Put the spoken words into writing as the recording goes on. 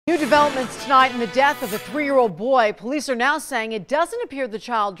Developments tonight in the death of a 3-year-old boy. Police are now saying it doesn't appear the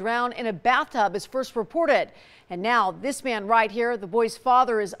child drowned in a bathtub as first reported. And now this man right here, the boy's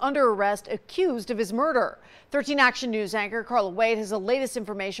father, is under arrest, accused of his murder. 13 Action News anchor Carla Wade has the latest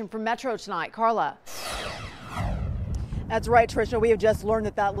information from Metro tonight. Carla. That's right, Tricia. We have just learned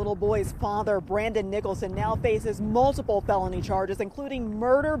that little boy's father, Brandon Nicholson, now faces multiple felony charges, including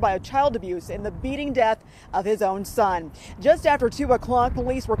murder by child abuse and the beating death of his own son. Just after 2 o'clock,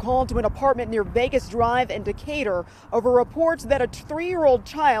 police were called to an apartment near Vegas Drive in Decatur over reports that a 3-year-old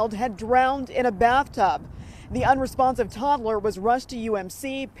child had drowned in a bathtub. The unresponsive toddler was rushed to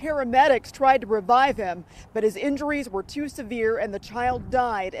UMC. Paramedics tried to revive him, but his injuries were too severe and the child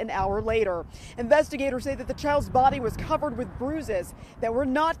died an hour later. Investigators say that the child's body was covered with bruises that were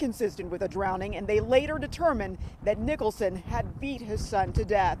not consistent with a drowning, and they later determined that Nicholson had beat his son to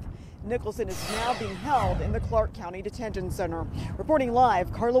death. Nicholson is now being held in the Clark County Detention Center. Reporting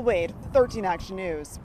live, Carla Wade, 13 Action News.